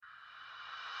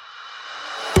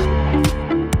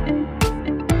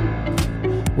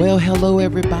Well, hello,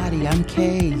 everybody. I'm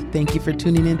Kay. Thank you for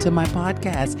tuning into my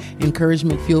podcast,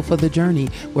 Encouragement Fuel for the Journey,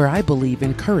 where I believe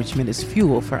encouragement is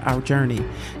fuel for our journey.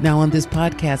 Now, on this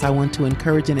podcast, I want to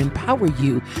encourage and empower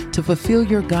you to fulfill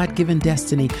your God-given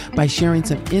destiny by sharing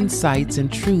some insights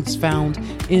and truths found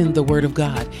in the Word of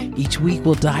God. Each week,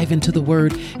 we'll dive into the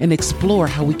Word and explore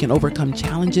how we can overcome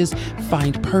challenges,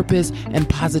 find purpose, and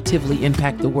positively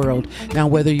impact the world. Now,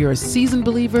 whether you're a seasoned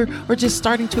believer or just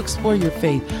starting to explore your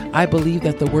faith, I believe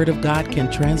that the Word of God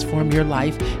can transform your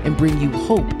life and bring you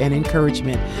hope and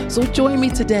encouragement. So join me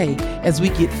today as we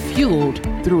get fueled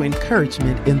through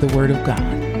encouragement in the Word of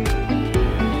God.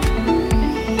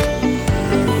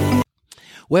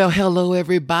 Well, hello,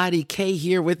 everybody. Kay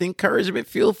here with Encouragement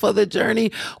Fuel for the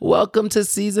Journey. Welcome to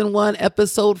Season 1,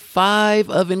 Episode 5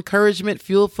 of Encouragement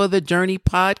Fuel for the Journey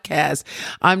podcast.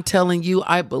 I'm telling you,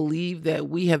 I believe that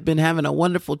we have been having a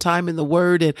wonderful time in the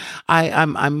Word, and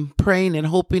I'm praying and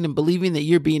hoping and believing that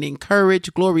you're being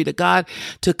encouraged, glory to God,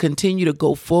 to continue to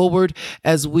go forward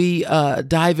as we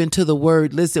dive into the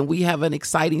Word. Listen, we have an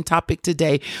exciting topic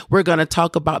today. We're going to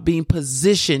talk about being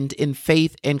positioned in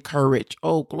faith and courage.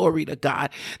 Oh, glory to God.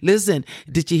 Listen,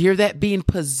 did you hear that? Being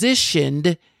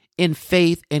positioned in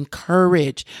faith and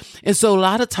courage. And so a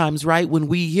lot of times, right, when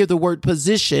we hear the word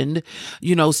positioned,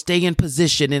 stay in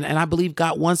position. And I believe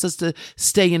God wants us to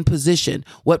stay in position.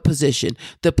 What position?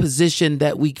 The position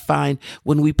that we find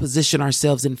when we position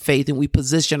ourselves in faith and we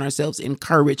position ourselves in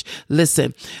courage.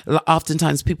 Listen,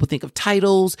 oftentimes people think of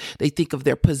titles. They think of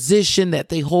their position that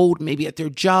they hold maybe at their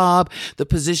job, the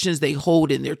positions they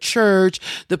hold in their church,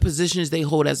 the positions they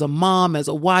hold as a mom, as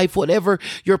a wife, whatever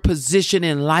your position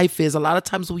in life is. A lot of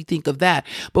times we think of that.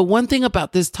 But one thing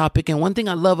about this topic and one thing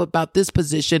I love about this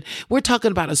position, we're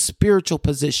talking about a spiritual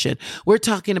position. We're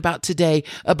talking about today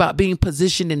about being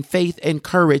positioned in faith and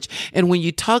courage. And when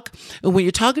you're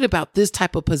talking about this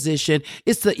type of position,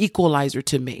 it's the equalizer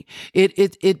to me.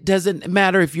 It doesn't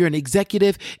matter if you're an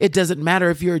executive. It doesn't matter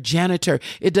if you're a janitor.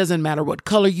 It doesn't matter what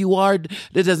color you are.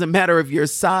 It doesn't matter if your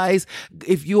size.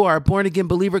 If you are a born again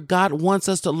believer, God wants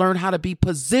us to learn how to be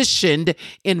positioned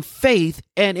in faith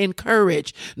and in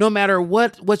courage. No matter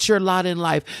what's your lot in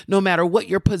life, no matter what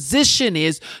your position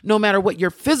is, no matter what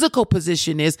your physical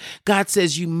position is, God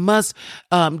says you must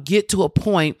get to a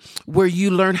point where you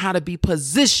learn how to be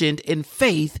positioned in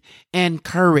faith and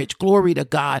courage. Glory to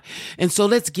God. And so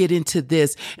let's get into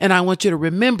this. And I want you to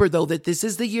remember, though, that this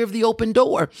is the year of the open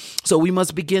door. So we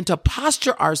must begin to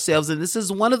posture ourselves. And this is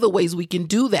one of the ways we can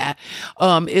do that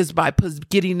is by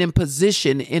getting in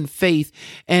position in faith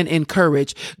and in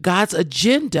courage. God's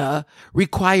agenda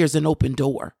requires an open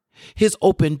door. The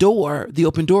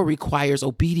open door requires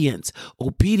obedience.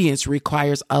 Obedience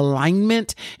requires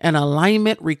alignment, and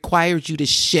alignment requires you to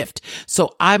shift.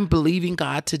 So I'm believing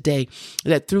God today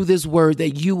that through this word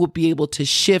that you will be able to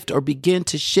shift or begin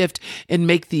to shift and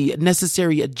make the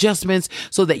necessary adjustments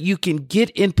so that you can get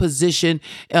in position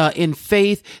in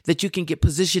faith, that you can get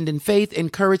positioned in faith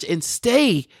and courage and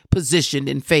stay positioned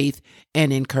in faith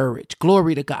and in courage.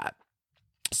 Glory to God.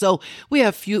 So we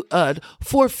have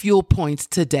four fuel points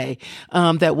today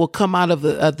that will come out of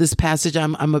this passage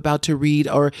I'm about to read,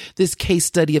 or this case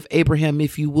study of Abraham,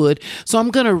 if you would. So I'm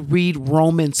going to read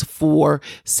Romans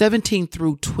 4:17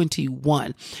 through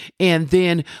 21, and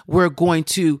then we're going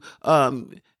to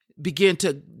begin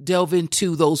to delve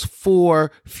into those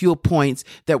four fuel points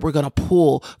that we're going to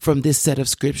pull from this set of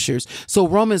scriptures. So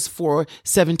Romans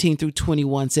 4:17 through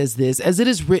 21 says this: as it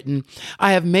is written,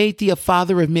 I have made thee a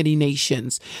father of many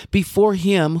nations, before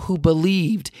him who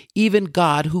believed, even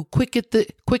God, who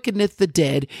quickeneth the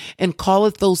dead, and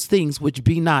calleth those things which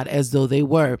be not as though they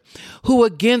were, who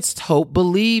against hope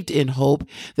believed in hope,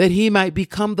 that he might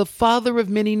become the father of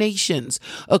many nations,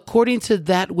 according to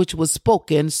that which was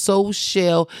spoken, so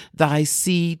shall thy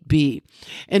seed be.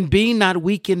 And being not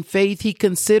weak in faith, he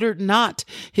considered not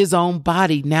his own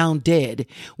body now dead,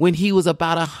 when he was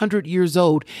about 100 years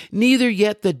old, neither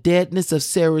yet the deadness of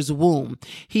Sarah's womb.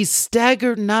 He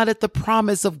staggered not at the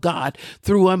promise of God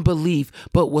through unbelief,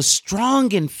 but was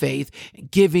strong in faith,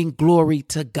 giving glory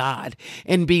to God,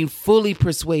 and being fully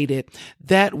persuaded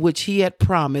that which he had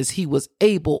promised, he was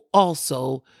able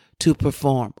also to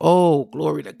perform. Oh,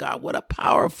 glory to God. What a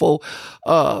powerful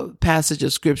passage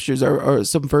of scriptures or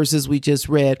some verses we just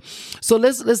read. So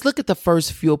let's look at the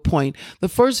first fuel point. The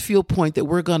first fuel point that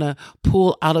we're going to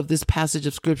pull out of this passage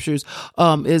of scriptures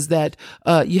is that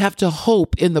you have to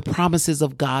hope in the promises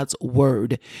of God's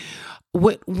word.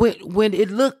 When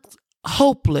it looked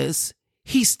hopeless,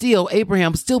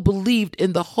 Abraham still believed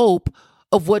in the hope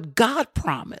of what God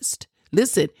promised.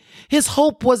 Listen, his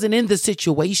hope wasn't in the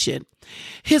situation.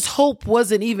 His hope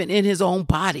wasn't even in his own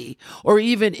body or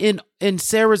even in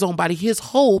Sarah's own body. His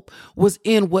hope was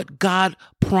in what God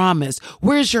promised.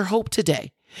 Where's your hope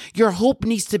today? Your hope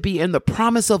needs to be in the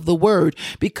promise of the word,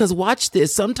 because watch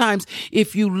this. Sometimes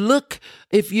if you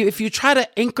try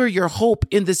to anchor your hope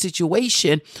in the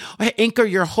situation, or anchor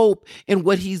your hope in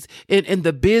what he's in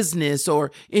the business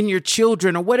or in your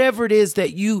children or whatever it is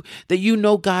that you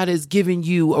know God has given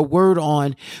you a word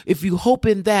on, if you hope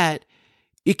in that,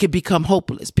 it can become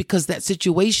hopeless because that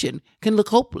situation can look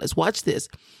hopeless. Watch this.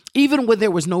 Even when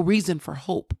there was no reason for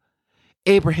hope,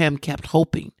 Abraham kept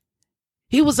hoping.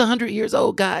 He was 100 years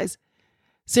old, guys.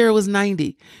 Sarah was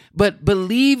 90. But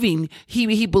believing,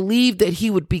 he believed that he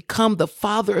would become the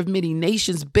father of many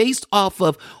nations based off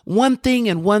of one thing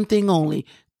and one thing only.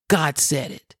 God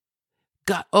said it.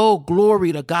 God, oh,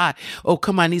 glory to God. Oh,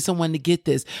 come on, I need someone to get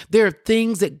this. There are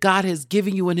things that God has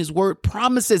given you in his word,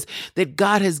 promises that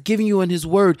God has given you in his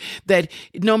word, that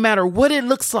no matter what it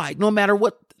looks like, no matter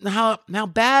how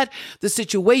bad the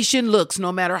situation looks,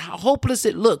 no matter how hopeless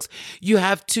it looks, you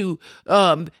have to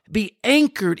be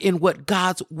anchored in what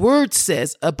God's word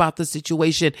says about the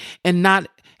situation and not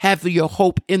have your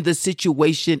hope in the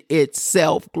situation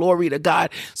itself. Glory to God.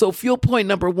 So fuel point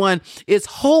number 1 is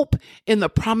hope in the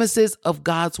promises of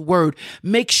God's word.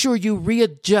 Make sure you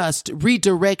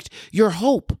redirect your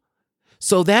hope.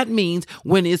 So that means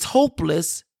when it's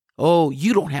hopeless,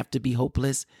 you don't have to be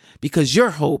hopeless because your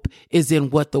hope is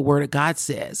in what the word of God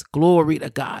says. Glory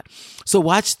to God. So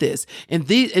watch this. And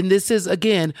this is,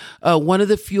 again, one of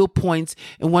the fuel points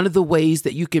and one of the ways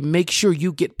that you can make sure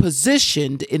you get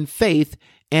positioned in faith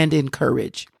and in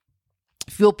courage.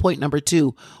 Fuel point number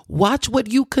 2, watch what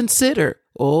you consider.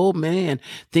 Oh man,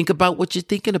 think about what you're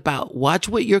thinking about. Watch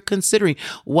what you're considering.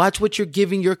 Watch what you're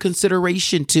giving your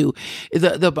consideration to.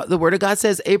 The word of God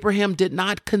says Abraham did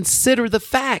not consider the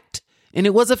fact, and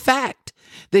it was a fact,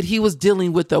 that he was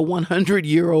dealing with a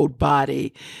 100-year-old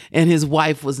body and his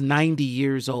wife was 90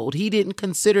 years old. He didn't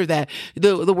consider that.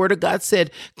 The word of God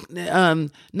said,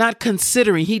 not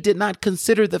considering, he did not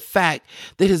consider the fact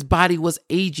that his body was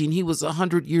aging. He was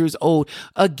 100 years old.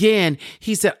 Again,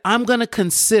 he said, I'm not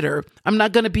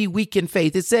going to be weak in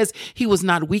faith. It says he was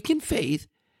not weak in faith.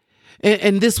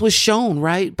 And this was shown,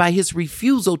 right, by his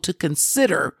refusal to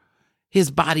consider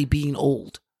his body being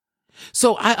old.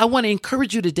 So I want to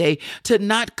encourage you today to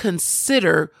not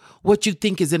consider what you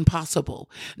think is impossible.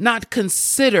 Not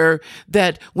consider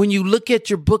that when you look at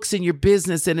your books and your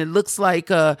business and it looks like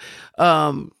you're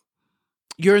in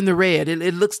the red.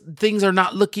 It looks, things are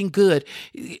not looking good.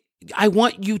 I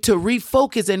want you to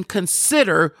refocus and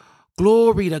consider,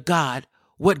 glory to God,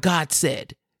 what God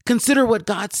said. Consider what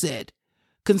God said.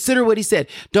 Consider what he said.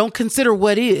 Don't consider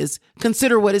what is.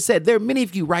 Consider what it said. There are many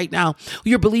of you right now,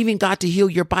 you're believing God to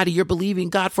heal your body. You're believing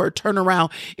God for a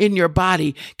turnaround in your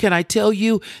body. Can I tell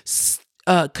you,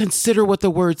 consider what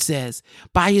the word says.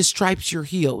 By his stripes, you're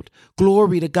healed.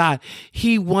 Glory to God.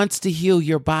 He wants to heal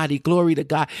your body. Glory to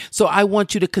God. So I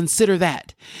want you to consider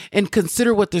that and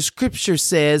consider what the scripture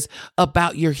says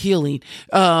about your healing.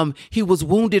 He was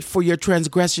wounded for your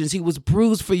transgressions. He was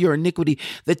bruised for your iniquity.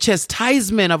 The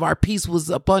chastisement of our peace was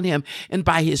upon him. And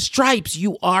by his stripes,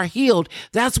 you are healed.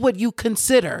 That's what you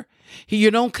consider.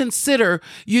 You don't consider,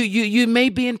 you may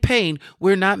be in pain.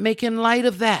 We're not making light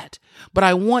of that. But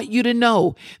I want you to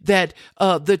know that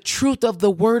the truth of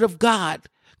the word of God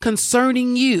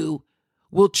concerning you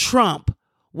will trump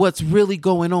what's really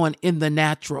going on in the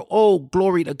natural. Oh,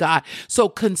 glory to God. So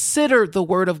consider the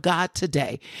word of God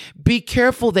today. Be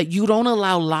careful that you don't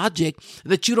allow logic,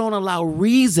 that you don't allow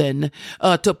reason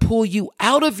to pull you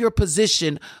out of your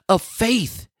position of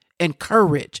faith and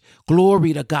courage.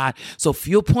 Glory to God. So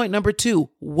fuel point number 2,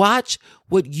 watch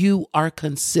what you are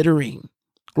considering.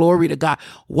 Glory to God.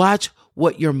 Watch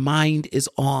what your mind is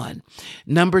on.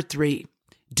 Number 3,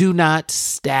 do not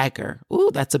stagger.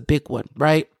 Ooh, that's a big one,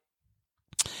 right?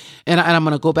 And I'm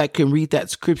going to go back and read that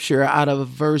scripture out of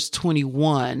verse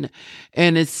 21.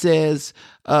 And it says,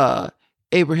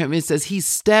 Abraham, it says, he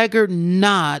staggered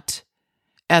not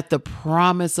at the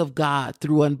promise of God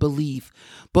through unbelief,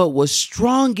 but was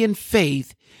strong in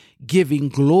faith, giving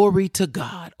glory to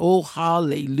God. Oh,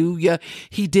 hallelujah.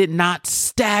 He did not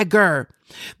stagger.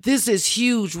 This is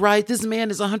huge, right? This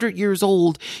man is 100 years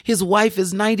old. His wife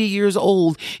is 90 years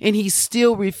old, and he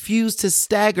still refused to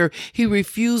stagger. He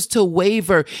refused to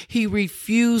waver. He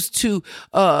refused to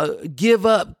give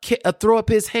up, throw up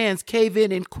his hands, cave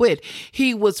in, and quit.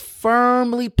 He was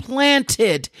firmly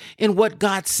planted in what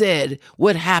God said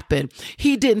would happen.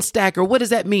 He didn't stagger. What does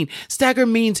that mean? Stagger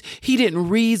means he didn't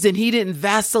reason. He didn't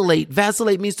vacillate.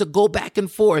 Vacillate means to go back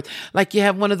and forth. Like you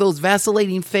have one of those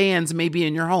vacillating fans maybe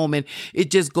in your home, and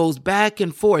it just goes back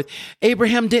and forth.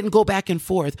 Abraham didn't go back and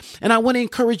forth. And I want to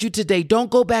encourage you today,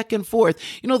 don't go back and forth.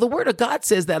 You know, the word of God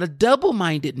says that a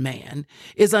double-minded man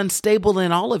is unstable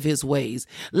in all of his ways.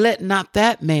 Let not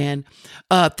that man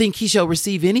think he shall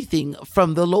receive anything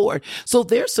from the Lord. So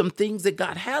there's some things that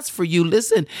God has for you.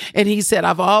 Listen, and he said,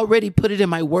 I've already put it in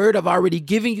my word. I've already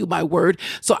given you my word.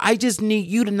 So I just need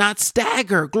you to not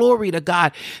stagger. Glory to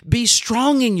God. Be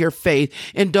strong in your faith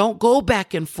and don't go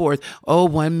back and forth. Oh,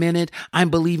 1 minute I'm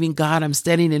believing God. I'm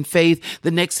standing in faith.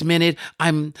 The next minute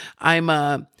I'm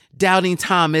doubting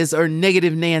Thomas or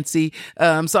negative Nancy.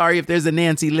 I'm sorry if there's a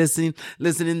Nancy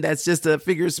listening. That's just a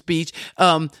figure of speech.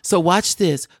 So watch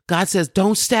this. God says,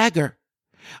 don't stagger.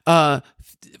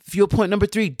 Fuel point number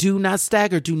 3, do not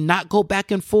stagger. Do not go back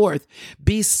and forth.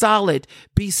 Be solid,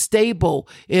 be stable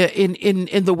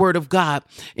in the word of God.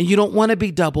 And you don't want to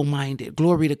be double-minded.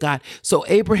 Glory to God. So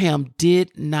Abraham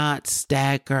did not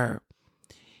stagger.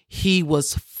 He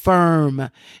was firm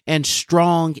and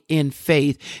strong in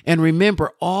faith. And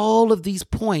remember, all of these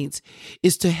points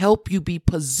is to help you be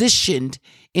positioned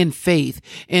in faith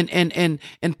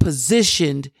and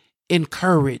positioned in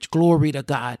courage. Glory to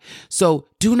God. So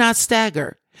do not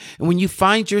stagger. And when you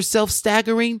find yourself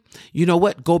staggering, you know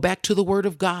what? Go back to the word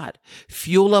of God.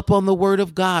 Fuel up on the word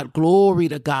of God. Glory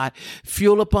to God.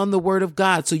 Fuel up on the word of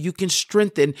God so you can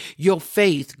strengthen your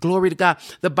faith. Glory to God.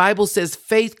 The Bible says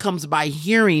faith comes by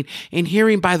hearing and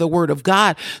hearing by the word of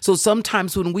God. So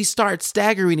sometimes when we start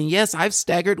staggering, and yes, I've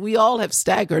staggered. We all have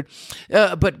staggered.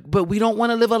 But we don't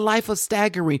want to live a life of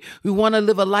staggering. We want to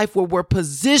live a life where we're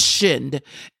positioned,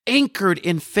 anchored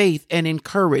in faith and in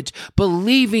courage,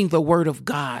 believing the word of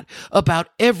God about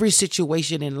every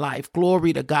situation in life.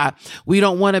 Glory to God. We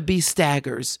don't want to be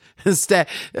staggers,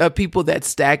 people that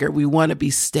stagger. We want to be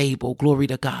stable. Glory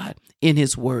to God in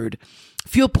his word.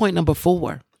 Fuel point number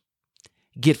 4,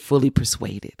 get fully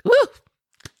persuaded. Woo!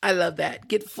 I love that.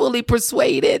 Get fully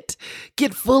persuaded.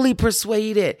 Get fully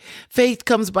persuaded. Faith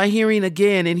comes by hearing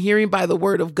again and hearing by the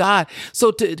word of God.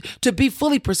 So to be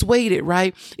fully persuaded,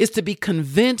 right, is to be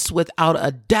convinced without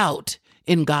a doubt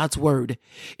in God's word.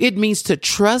 It means to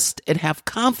trust and have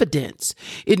confidence.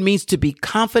 It means to be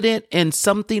confident in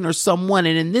something or someone.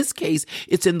 And in this case,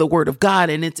 it's in the word of God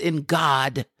and it's in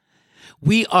God.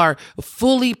 We are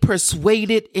fully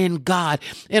persuaded in God.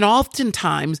 And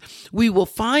oftentimes we will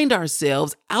find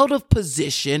ourselves out of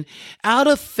position, out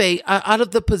of faith, out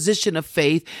of the position of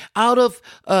faith,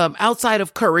 outside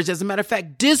of courage. As a matter of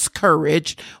fact,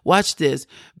 discouraged. Watch this,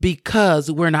 because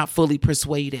we're not fully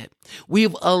persuaded.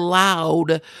 We've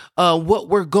allowed what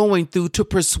we're going through to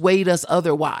persuade us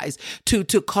otherwise, to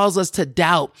cause us to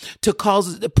doubt, to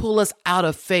pull us out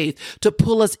of faith, to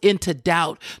pull us into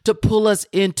doubt, to pull us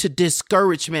into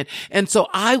discouragement. And so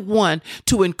I want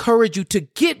to encourage you to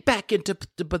get back into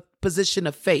the position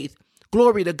of faith.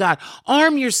 Glory to God.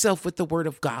 Arm yourself with the word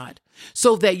of God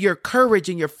so that your courage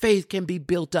and your faith can be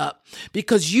built up,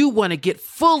 because you want to get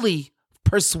fully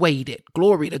persuaded.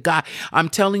 Glory to God. I'm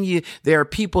telling you, there are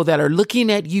people that are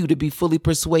looking at you to be fully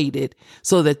persuaded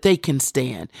so that they can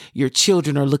stand. Your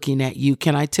children are looking at you.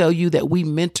 Can I tell you that we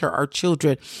mentor our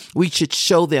children? We should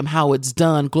show them how it's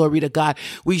done. Glory to God.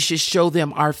 We should show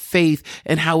them our faith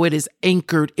and how it is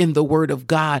anchored in the word of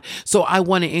God. So I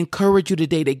want to encourage you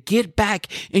today to get back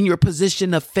in your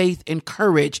position of faith and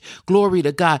courage. Glory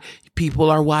to God.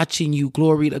 People are watching you.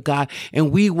 Glory to God.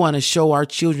 And we want to show our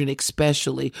children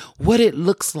especially what it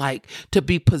looks like to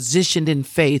be positioned in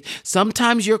faith.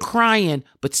 Sometimes you're crying,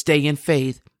 but stay in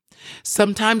faith.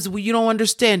 Sometimes you don't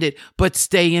understand it, but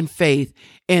stay in faith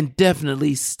and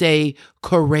definitely stay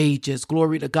courageous.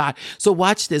 Glory to God. So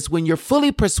watch this. When you're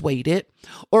fully persuaded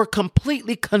or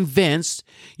completely convinced,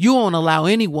 you won't allow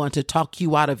anyone to talk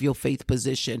you out of your faith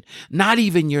position, not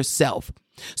even yourself.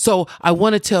 So I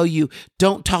want to tell you,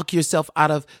 don't talk yourself out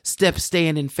of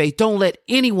staying in faith. Don't let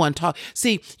anyone talk.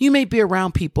 See, you may be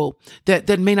around people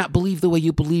that may not believe the way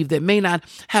you believe, that may not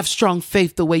have strong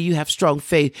faith the way you have strong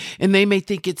faith. And they may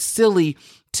think it's silly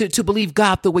to believe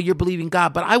God the way you're believing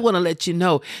God. But I want to let you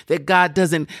know that God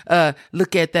doesn't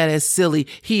look at that as silly.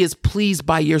 He is pleased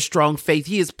by your strong faith.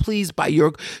 He is pleased by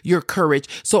your courage.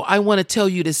 So I want to tell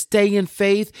you to stay in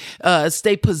faith,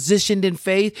 stay positioned in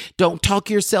faith. Don't talk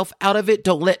yourself out of it.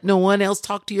 Don't let no one else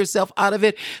talk to yourself out of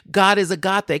it. God is a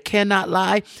God that cannot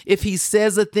lie. If he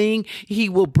says a thing, he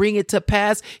will bring it to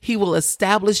pass. He will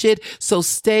establish it. So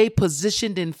stay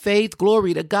positioned in faith.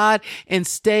 Glory to God, and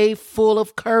stay full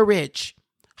of courage.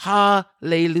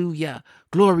 Hallelujah.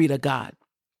 Glory to God.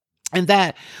 And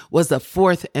that was the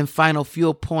fourth and final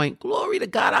fuel point. Glory to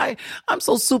God. I'm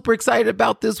so super excited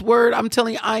about this word. I'm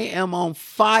telling you, I am on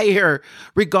fire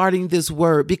regarding this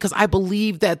word because I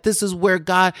believe that this is where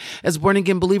God, as born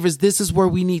again believers, this is where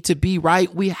we need to be,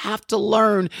 right? We have to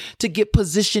learn to get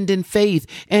positioned in faith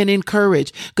and in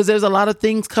courage because there's a lot of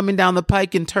things coming down the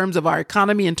pike in terms of our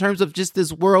economy, in terms of just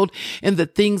this world and the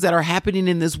things that are happening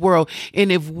in this world.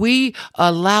 And if we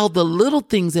allow the little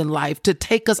things in life to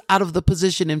take us out of the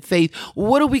position in faith,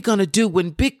 what are we going to do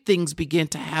when big things begin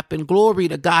to happen? Glory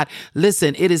to God.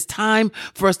 Listen, it is time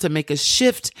for us to make a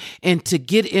shift and to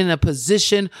get in a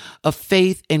position of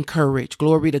faith and courage.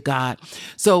 Glory to God.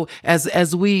 So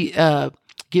as we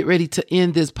get ready to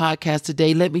end this podcast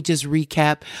today, let me just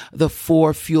recap the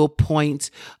 4 fuel points.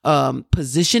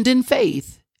 Positioned in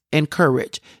faith and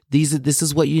courage. This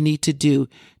is what you need to do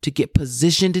to get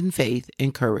positioned in faith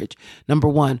and courage. Number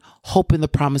 1, hope in the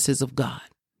promises of God.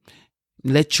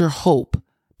 Let your hope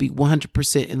be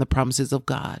 100% in the promises of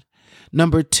God.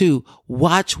 Number 2,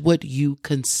 watch what you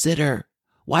consider.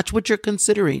 Watch what you're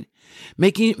considering.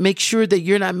 Make sure that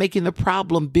you're not making the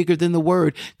problem bigger than the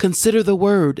word. Consider the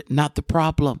word, not the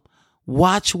problem.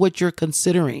 Watch what you're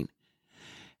considering.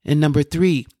 And number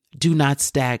 3, do not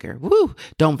stagger.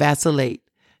 Don't vacillate.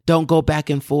 Don't go back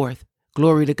and forth.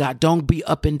 Glory to God. Don't be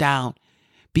up and down.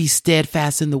 Be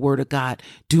steadfast in the word of God.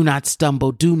 Do not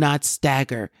stumble. Do not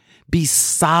stagger. Be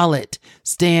solid.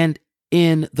 Stand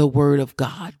in the word of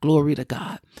God. Glory to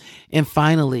God. And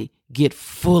finally, get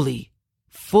fully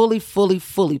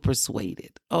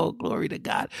persuaded. Oh, glory to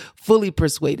God. Fully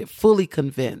persuaded, fully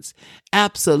convinced,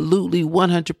 absolutely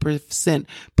 100%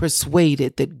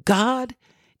 persuaded that God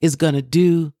is going to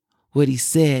do what he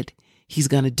said he's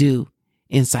going to do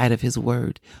inside of his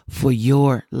word for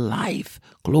your life.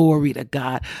 Glory to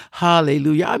God.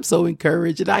 Hallelujah. I'm so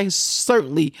encouraged, and I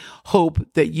certainly hope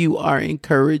that you are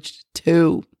encouraged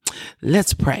too.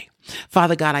 Let's pray.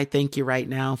 Father God, I thank you right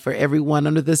now for everyone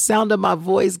under the sound of my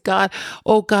voice, God.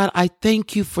 Oh God, I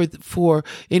thank you for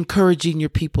encouraging your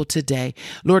people today,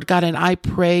 Lord God. And I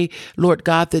pray, Lord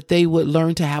God, that they would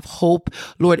learn to have hope,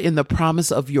 Lord, in the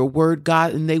promise of your word,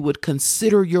 God, and they would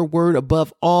consider your word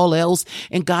above all else.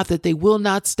 And God, that they will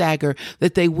not stagger,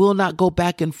 that they will not go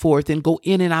back and forth and go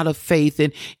in and out of faith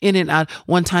and in and out,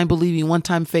 one time believing, one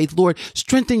time faith. Lord,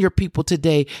 strengthen your people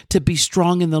today to be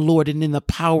strong in the Lord and in the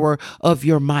power of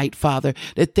your might, Father,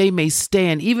 that they may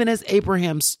stand, even as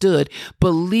Abraham stood,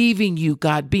 believing you,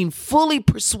 God, being fully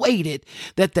persuaded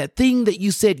that that thing that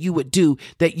you said you would do,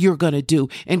 that you're going to do.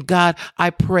 And God, I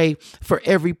pray for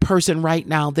every person right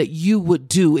now that you would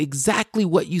do exactly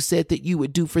what you said that you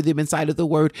would do for them inside of the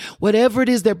word. Whatever it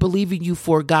is they're believing you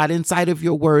for, God, inside of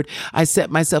your word, I set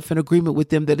myself in agreement with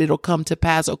them that it'll come to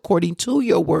pass according to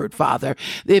your word, Father,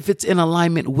 if it's in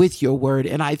alignment with your word.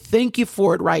 And I thank you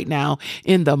for it right now.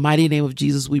 In the mighty name of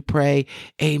Jesus, we pray.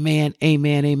 Amen.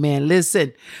 Amen. Amen.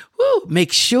 Listen,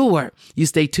 make sure you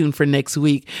stay tuned for next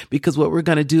week, because what we're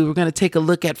going to do, we're going to take a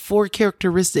look at 4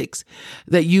 characteristics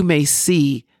that you may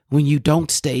see when you don't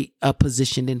stay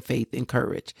positioned in faith and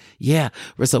courage. Yeah.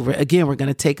 So again, we're going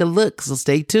to take a look. So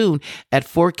stay tuned at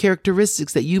 4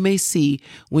 characteristics that you may see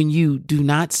when you do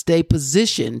not stay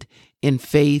positioned in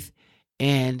faith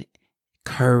and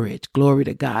courage. Glory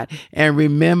to God. And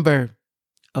remember,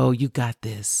 oh, you got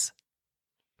this.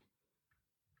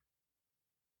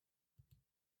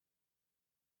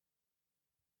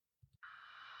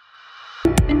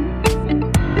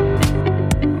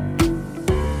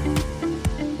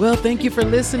 Well, thank you for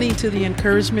listening to the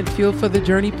Encouragement Fuel for the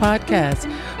Journey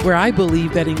podcast, where I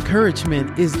believe that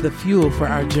encouragement is the fuel for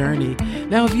our journey.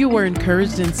 Now, if you were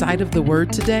encouraged inside of the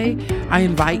word today, I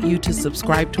invite you to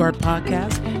subscribe to our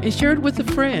podcast and share it with a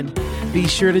friend. Be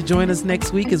sure to join us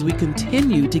next week as we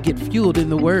continue to get fueled in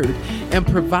the word and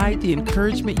provide the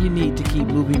encouragement you need to keep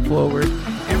moving forward.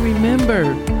 And remember,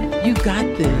 you got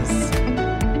this.